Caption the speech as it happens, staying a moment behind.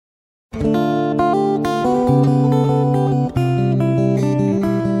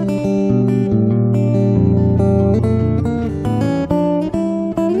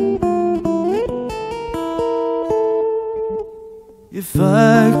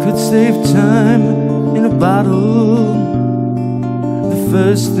could save time in a bottle, the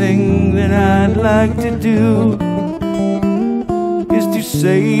first thing that I'd like to do is to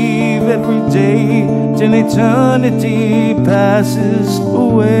save every day till eternity passes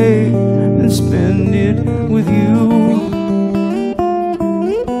away and spend it with you.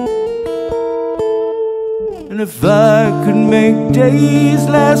 And if I could make days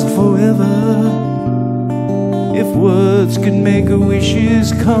last forever, if words could make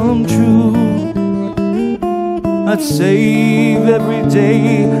wishes come true, I'd save every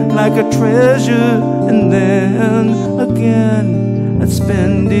day like a treasure, and then again I'd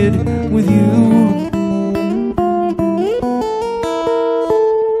spend it with you.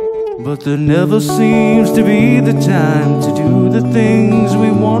 But there never seems to be the time to do the things we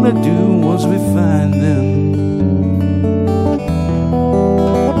want to do once we find them.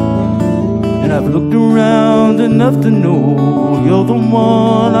 And I've looked around enough to know you're the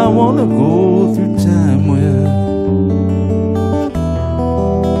one I want to go through time with.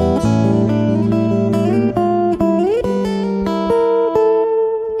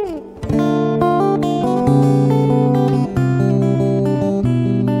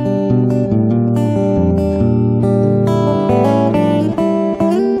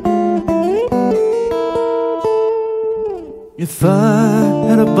 If I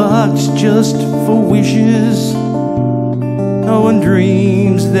had a box just for wishes, knowing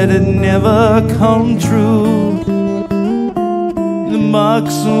dreams that had never come true, the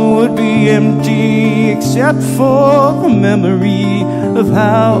box would be empty except for the memory of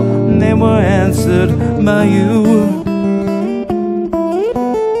how they were answered by you.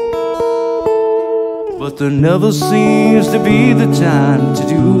 But there never seems to be the time to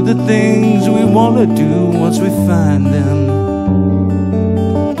do the things we want to do once we find them.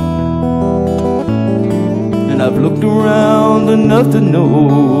 I've looked around enough to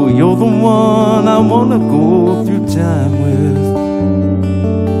know you're the one I wanna go through time with.